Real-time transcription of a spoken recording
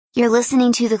You're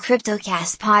listening to the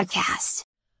CryptoCast podcast.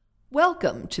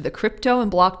 Welcome to the Crypto and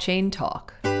Blockchain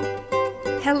Talk.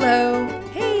 Hello.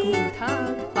 Hey. Guten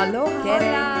Tag. Aloha.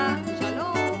 Hola.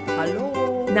 Shalom.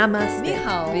 Hello. Namaste. Ni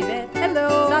hao. Privet.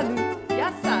 Hello. Salut.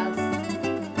 Yassas.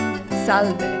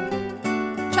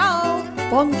 Salve. Ciao.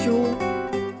 Bonjour.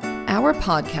 Our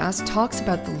podcast talks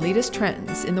about the latest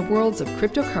trends in the worlds of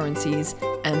cryptocurrencies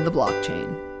and the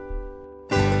blockchain.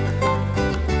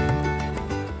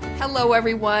 Hello,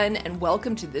 everyone, and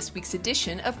welcome to this week's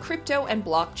edition of Crypto and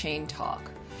Blockchain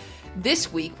Talk.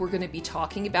 This week, we're going to be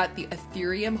talking about the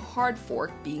Ethereum hard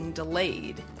fork being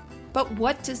delayed. But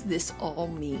what does this all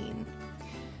mean?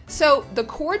 So, the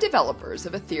core developers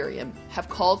of Ethereum have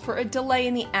called for a delay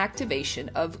in the activation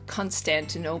of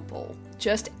Constantinople,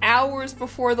 just hours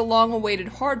before the long-awaited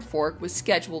hard fork was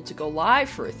scheduled to go live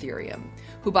for Ethereum,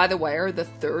 who, by the way, are the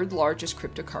third largest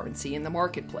cryptocurrency in the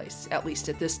marketplace, at least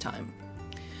at this time.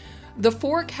 The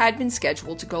fork had been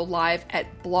scheduled to go live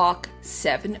at block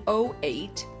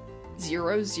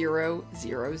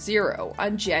 708.0000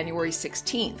 on January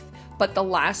 16th, but the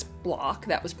last block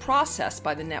that was processed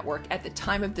by the network at the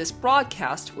time of this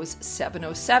broadcast was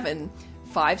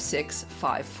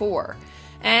 707.5654.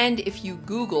 And if you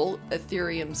Google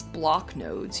Ethereum's block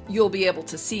nodes, you'll be able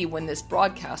to see when this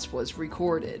broadcast was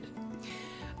recorded.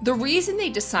 The reason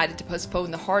they decided to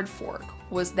postpone the hard fork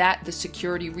was that the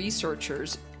security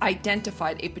researchers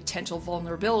identified a potential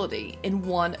vulnerability in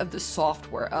one of the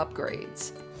software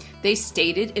upgrades. They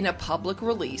stated in a public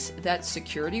release that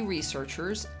security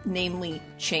researchers, namely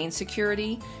Chain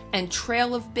Security and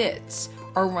Trail of Bits,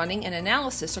 are running an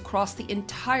analysis across the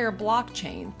entire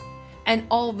blockchain. And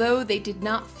although they did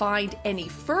not find any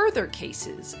further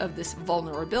cases of this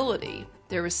vulnerability,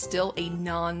 there is still a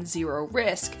non-zero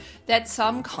risk that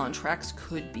some contracts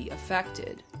could be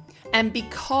affected. And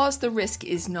because the risk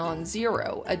is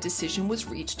non-zero, a decision was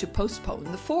reached to postpone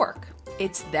the fork.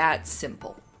 It's that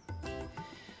simple.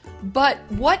 But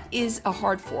what is a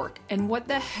hard fork, and what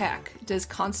the heck does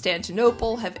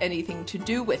Constantinople have anything to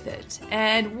do with it?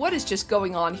 And what is just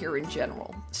going on here in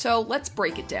general? So let's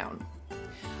break it down.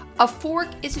 A fork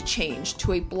is a change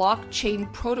to a blockchain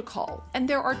protocol, and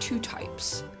there are two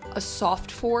types: a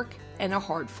soft fork and a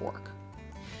hard fork.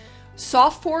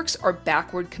 Soft forks are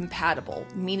backward compatible,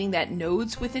 meaning that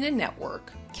nodes within a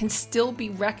network can still be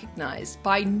recognized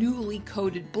by newly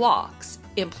coded blocks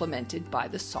implemented by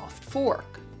the soft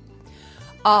fork.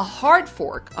 A hard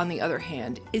fork, on the other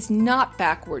hand, is not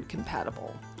backward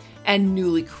compatible, and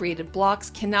newly created blocks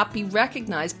cannot be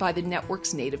recognized by the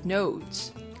network's native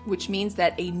nodes, which means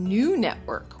that a new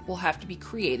network will have to be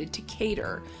created to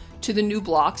cater to the new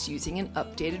blocks using an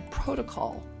updated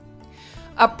protocol.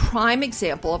 A prime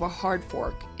example of a hard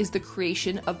fork is the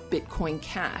creation of Bitcoin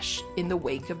Cash in the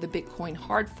wake of the Bitcoin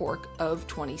hard fork of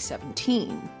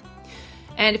 2017.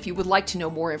 And if you would like to know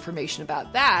more information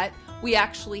about that, we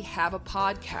actually have a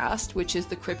podcast, which is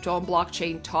the Crypto and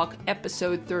Blockchain Talk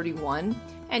episode 31,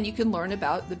 and you can learn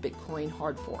about the Bitcoin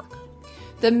hard fork.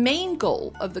 The main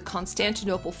goal of the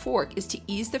Constantinople fork is to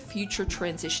ease the future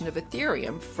transition of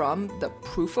Ethereum from the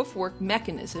proof-of-work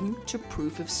mechanism to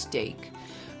proof-of-stake,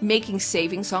 making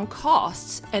savings on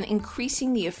costs and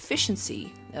increasing the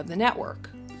efficiency of the network.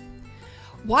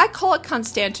 Why call it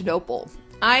Constantinople?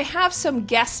 I have some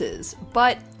guesses,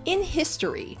 but in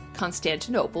history,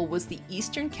 Constantinople was the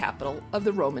eastern capital of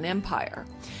the Roman Empire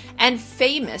and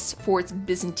famous for its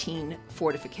Byzantine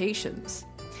fortifications.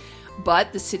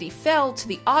 But the city fell to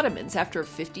the Ottomans after a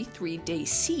 53-day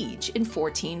siege in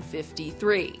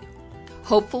 1453.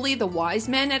 Hopefully, the wise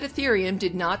men at Ethereum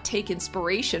did not take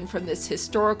inspiration from this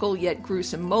historical yet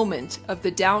gruesome moment of the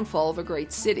downfall of a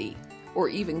great city, or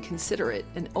even consider it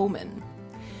an omen.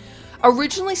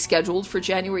 Originally scheduled for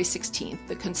January 16th,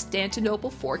 the Constantinople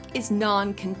fork is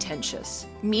non-contentious,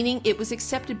 meaning it was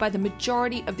accepted by the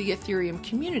majority of the Ethereum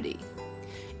community.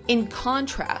 In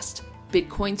contrast,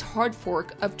 Bitcoin's hard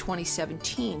fork of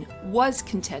 2017 was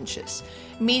contentious,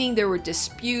 meaning there were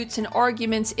disputes and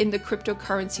arguments in the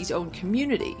cryptocurrency's own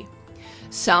community.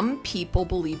 Some people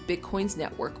believed Bitcoin's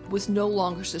network was no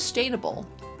longer sustainable,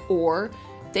 or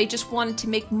they just wanted to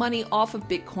make money off of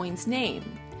Bitcoin's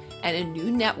name, and a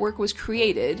new network was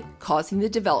created, causing the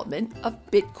development of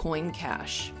Bitcoin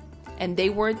Cash. And they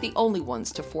weren't the only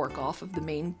ones to fork off of the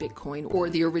main Bitcoin or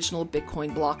the original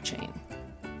Bitcoin blockchain.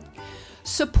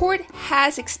 Support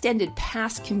has extended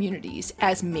past communities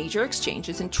as major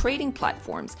exchanges and trading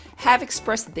platforms have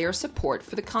expressed their support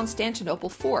for the Constantinople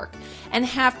fork and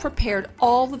have prepared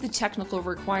all of the technical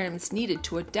requirements needed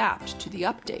to adapt to the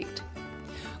update.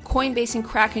 Coinbase and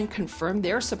Kraken confirmed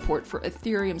their support for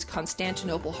Ethereum's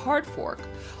Constantinople hard fork,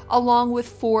 along with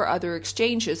 4 other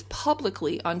exchanges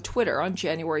publicly on Twitter on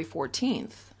January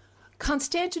 14th.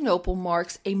 Constantinople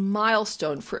marks a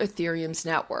milestone for Ethereum's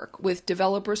network, with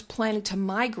developers planning to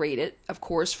migrate it, of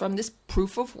course, from this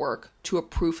proof of work to a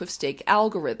proof of stake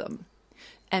algorithm.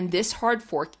 And this hard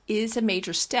fork is a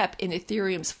major step in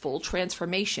Ethereum's full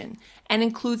transformation and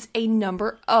includes a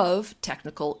number of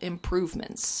technical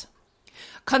improvements.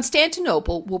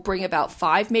 Constantinople will bring about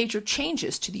 5 major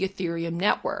changes to the Ethereum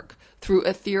network through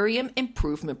Ethereum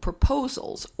Improvement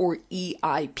Proposals, or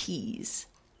EIPs.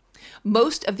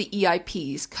 Most of the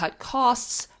EIPs cut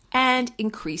costs and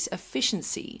increase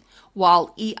efficiency,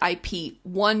 while EIP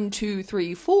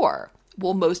 1234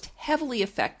 will most heavily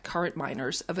affect current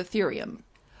miners of Ethereum.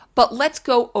 But let's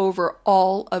go over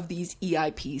all of these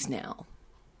EIPs now.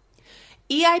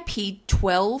 EIP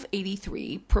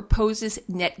 1283 proposes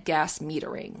net gas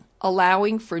metering,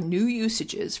 allowing for new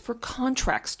usages for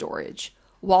contract storage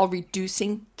while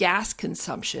reducing gas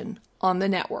consumption on the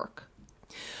network.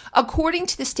 According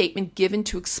to the statement given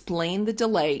to explain the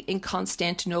delay in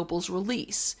Constantinople's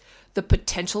release, the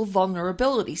potential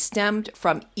vulnerability stemmed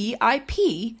from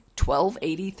EIP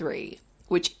 1283,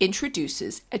 which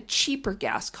introduces a cheaper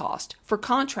gas cost for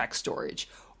contract storage,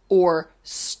 or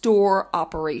store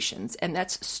operations, and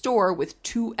that's store with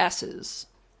 2 S's.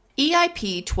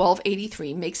 EIP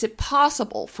 1283 makes it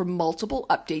possible for multiple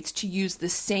updates to use the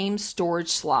same storage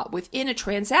slot within a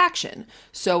transaction.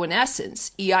 So in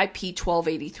essence, EIP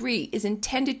 1283 is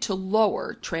intended to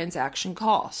lower transaction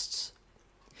costs.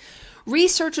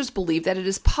 Researchers believe that it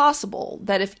is possible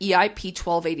that if EIP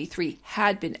 1283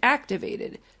 had been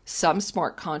activated, some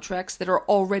smart contracts that are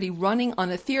already running on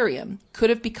Ethereum could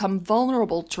have become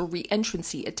vulnerable to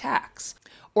reentrancy attacks,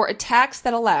 or attacks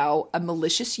that allow a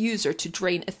malicious user to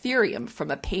drain Ethereum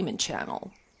from a payment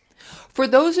channel. For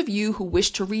those of you who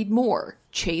wish to read more,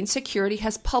 Chain Security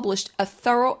has published a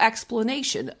thorough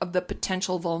explanation of the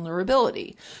potential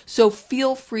vulnerability, so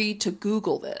feel free to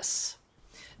Google this.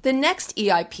 The next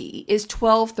EIP is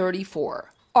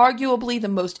 1234, arguably the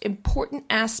most important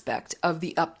aspect of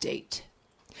the update.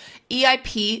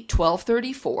 EIP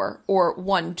 1234, or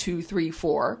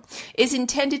 1234, is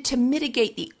intended to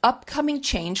mitigate the upcoming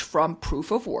change from proof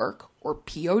of work, or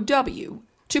POW,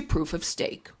 to proof of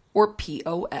stake, or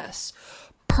POS,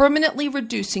 permanently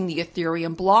reducing the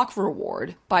Ethereum block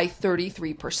reward by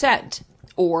 33%,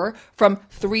 or from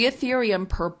 3 Ethereum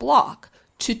per block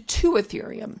to 2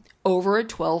 Ethereum over a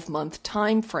 12-month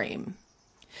time frame.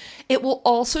 It will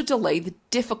also delay the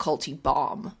difficulty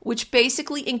bomb, which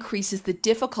basically increases the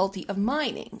difficulty of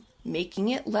mining, making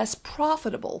it less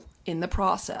profitable in the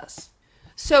process.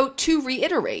 So to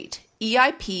reiterate,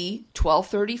 EIP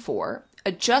 1234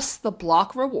 adjusts the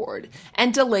block reward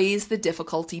and delays the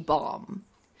difficulty bomb.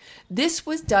 This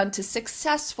was done to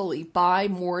successfully buy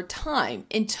more time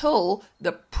until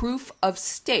the proof of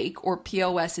stake, or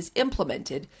POS, is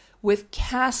implemented with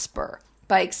Casper,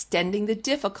 by extending the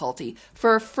difficulty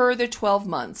for a further 12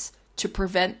 months to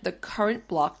prevent the current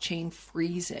blockchain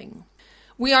freezing.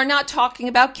 We are not talking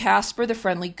about Casper the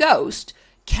Friendly Ghost.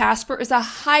 Casper is a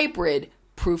hybrid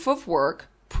proof of work,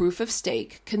 proof of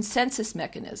stake consensus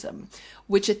mechanism,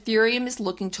 which Ethereum is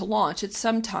looking to launch at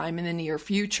some time in the near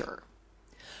future.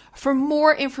 For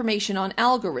more information on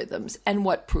algorithms and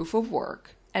what proof of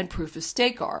work and proof of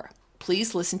stake are,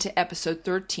 please listen to episode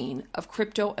 13 of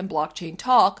Crypto and Blockchain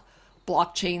Talk,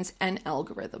 Blockchains and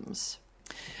Algorithms.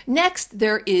 Next,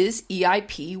 there is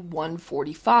EIP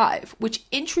 145, which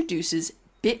introduces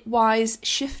bitwise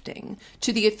shifting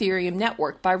to the Ethereum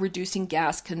network by reducing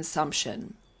gas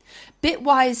consumption.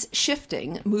 Bitwise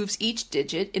shifting moves each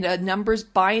digit in a number's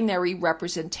binary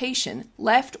representation,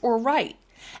 left or right,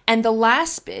 and the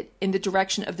last bit in the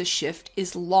direction of the shift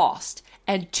is lost,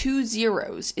 and 2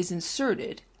 zeros is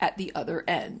inserted at the other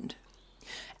end.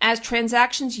 As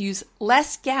transactions use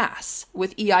less gas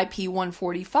with EIP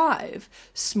 145,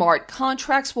 smart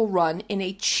contracts will run in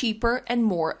a cheaper and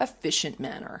more efficient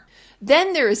manner.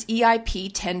 Then there is EIP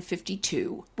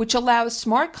 1052, which allows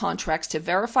smart contracts to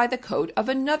verify the code of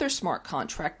another smart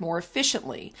contract more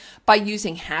efficiently by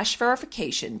using hash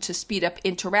verification to speed up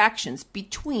interactions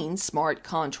between smart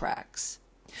contracts.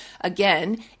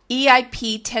 Again,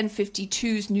 EIP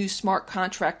 1052's new smart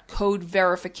contract code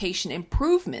verification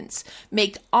improvements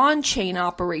make on-chain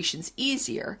operations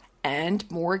easier and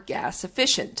more gas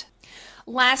efficient.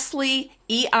 Lastly,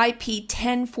 EIP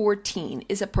 1014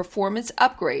 is a performance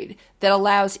upgrade that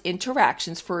allows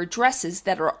interactions for addresses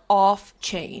that are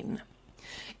off-chain.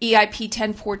 EIP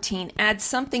 1014 adds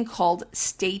something called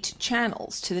state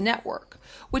channels to the network,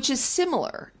 which is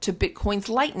similar to Bitcoin's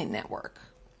Lightning Network.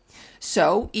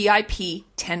 So EIP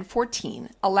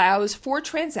 1014 allows for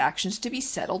transactions to be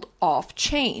settled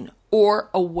off-chain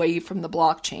or away from the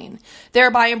blockchain,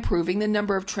 thereby improving the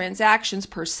number of transactions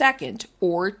per second,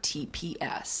 or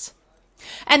TPS.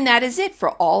 And that is it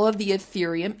for all of the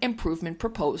Ethereum Improvement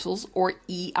Proposals, or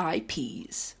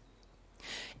EIPs.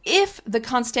 If the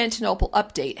Constantinople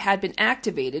update had been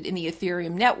activated in the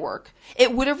Ethereum network,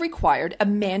 it would have required a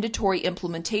mandatory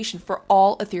implementation for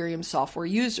all Ethereum software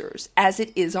users, as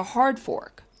it is a hard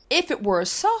fork. If it were a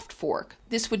soft fork,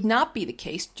 this would not be the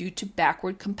case due to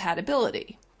backward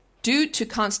compatibility. Due to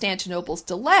Constantinople's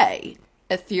delay,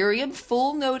 Ethereum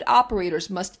full node operators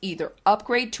must either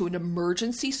upgrade to an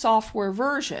emergency software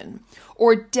version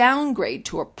or downgrade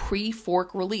to a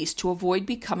pre-fork release to avoid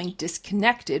becoming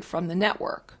disconnected from the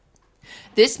network.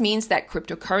 This means that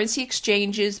cryptocurrency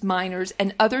exchanges, miners,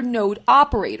 and other node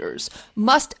operators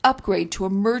must upgrade to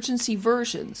emergency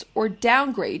versions or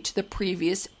downgrade to the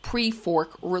previous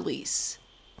pre-fork release.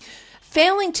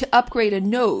 Failing to upgrade a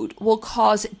node will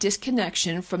cause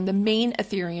disconnection from the main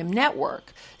Ethereum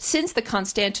network, since the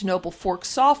Constantinople fork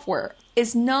software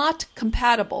is not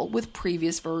compatible with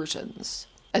previous versions.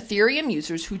 Ethereum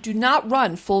users who do not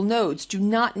run full nodes do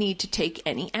not need to take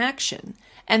any action,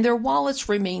 and their wallets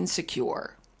remain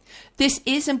secure. This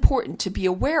is important to be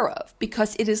aware of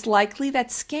because it is likely that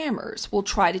scammers will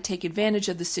try to take advantage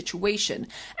of the situation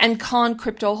and con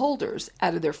crypto holders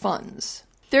out of their funds.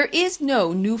 There is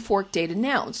no new fork date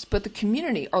announced, but the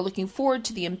community are looking forward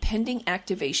to the impending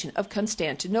activation of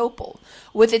Constantinople,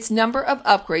 with its number of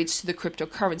upgrades to the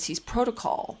cryptocurrency's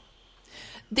protocol.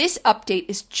 This update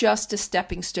is just a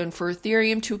stepping stone for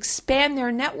Ethereum to expand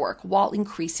their network while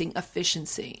increasing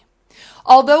efficiency.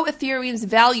 Although Ethereum's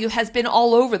value has been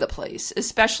all over the place,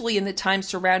 especially in the time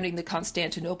surrounding the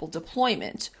Constantinople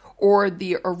deployment, or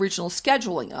the original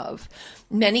scheduling of,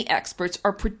 many experts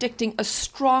are predicting a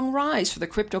strong rise for the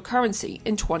cryptocurrency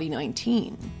in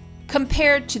 2019.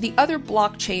 Compared to the other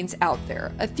blockchains out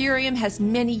there, Ethereum has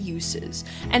many uses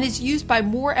and is used by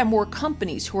more and more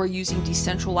companies who are using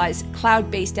decentralized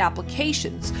cloud-based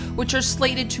applications, which are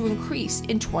slated to increase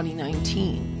in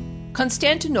 2019.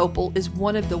 Constantinople is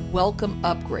one of the welcome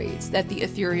upgrades that the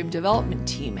Ethereum development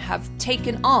team have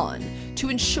taken on to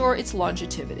ensure its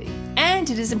longevity. And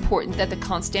it is important that the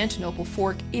Constantinople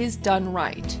fork is done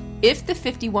right. If the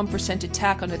 51%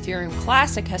 attack on Ethereum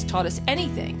Classic has taught us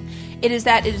anything, it is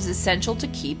that it is essential to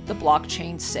keep the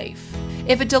blockchain safe.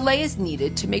 If a delay is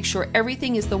needed to make sure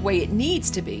everything is the way it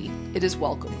needs to be, it is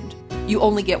welcomed. You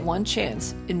only get one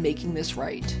chance in making this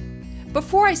right.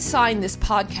 Before I sign this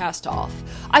podcast off,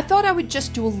 I thought I would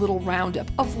just do a little roundup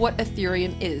of what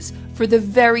Ethereum is for the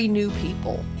very new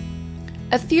people.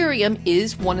 Ethereum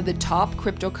is one of the top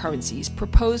cryptocurrencies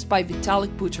proposed by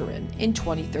Vitalik Buterin in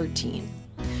 2013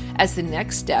 as the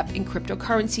next step in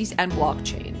cryptocurrencies and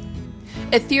blockchain.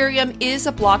 Ethereum is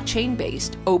a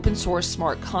blockchain-based, open-source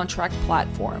smart contract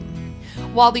platform.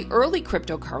 While the early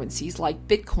cryptocurrencies like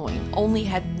Bitcoin only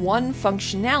had one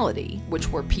functionality, which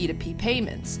were P2P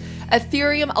payments,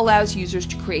 Ethereum allows users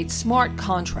to create smart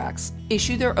contracts,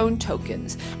 issue their own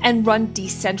tokens, and run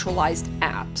decentralized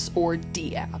apps, or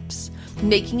DApps,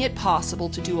 making it possible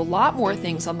to do a lot more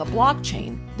things on the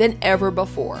blockchain than ever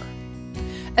before.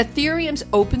 Ethereum's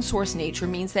open source nature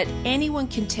means that anyone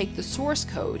can take the source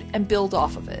code and build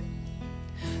off of it.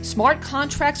 Smart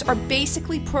contracts are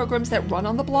basically programs that run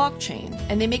on the blockchain,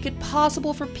 and they make it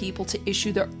possible for people to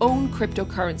issue their own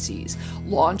cryptocurrencies,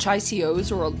 launch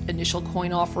ICOs or initial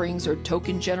coin offerings or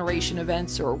token generation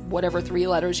events or whatever three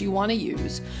letters you want to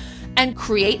use, and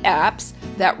create apps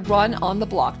that run on the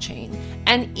blockchain,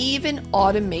 and even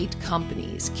automate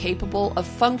companies capable of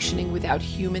functioning without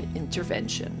human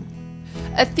intervention.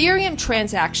 Ethereum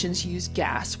transactions use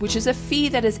gas, which is a fee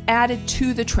that is added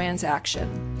to the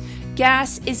transaction.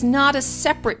 Gas is not a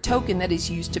separate token that is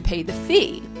used to pay the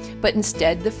fee, but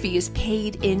instead the fee is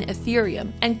paid in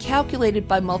Ethereum and calculated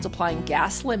by multiplying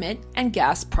gas limit and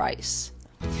gas price.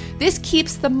 This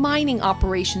keeps the mining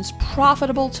operations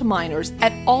profitable to miners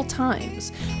at all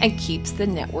times and keeps the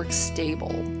network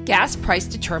stable. Gas price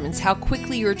determines how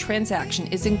quickly your transaction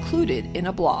is included in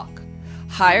a block.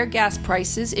 Higher gas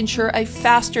prices ensure a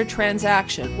faster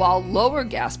transaction, while lower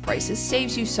gas prices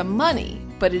saves you some money,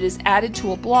 but it is added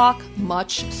to a block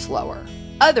much slower.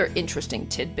 Other interesting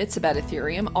tidbits about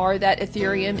Ethereum are that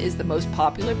Ethereum is the most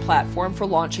popular platform for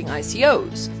launching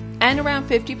ICOs, and around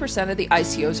 50% of the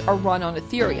ICOs are run on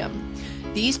Ethereum.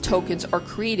 These tokens are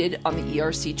created on the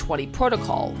ERC20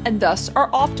 protocol, and thus are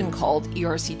often called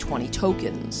ERC20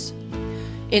 tokens.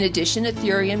 In addition,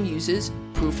 Ethereum uses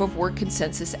proof-of-work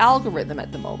consensus algorithm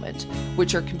at the moment,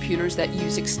 which are computers that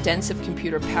use extensive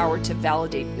computer power to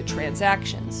validate the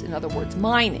transactions, in other words,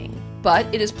 mining. But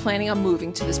it is planning on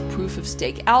moving to this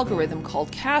proof-of-stake algorithm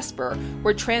called Casper,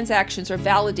 where transactions are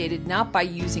validated not by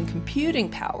using computing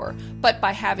power, but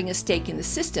by having a stake in the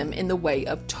system in the way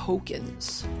of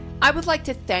tokens. I would like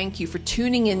to thank you for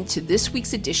tuning in to this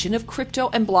week's edition of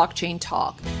Crypto and Blockchain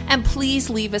Talk, and please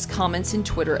leave us comments in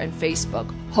Twitter and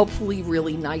Facebook, hopefully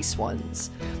really nice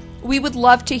ones. We would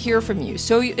love to hear from you,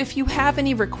 so if you have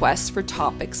any requests for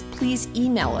topics, please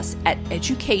email us at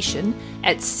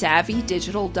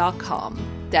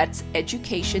education@savvydigital.com. That's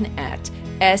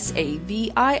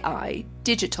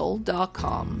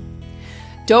education@savvidigital.com.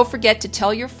 Don't forget to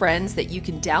tell your friends that you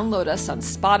can download us on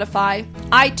Spotify,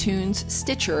 iTunes,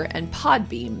 Stitcher, and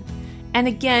Podbeam. And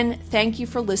again, thank you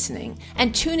for listening,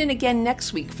 and tune in again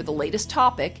next week for the latest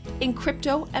topic in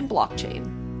crypto and blockchain.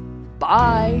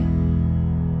 Bye!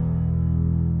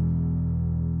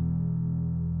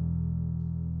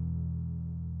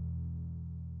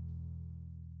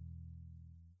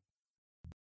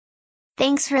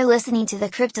 Thanks for listening to the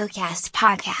CryptoCast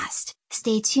podcast.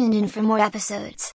 Stay tuned in for more episodes.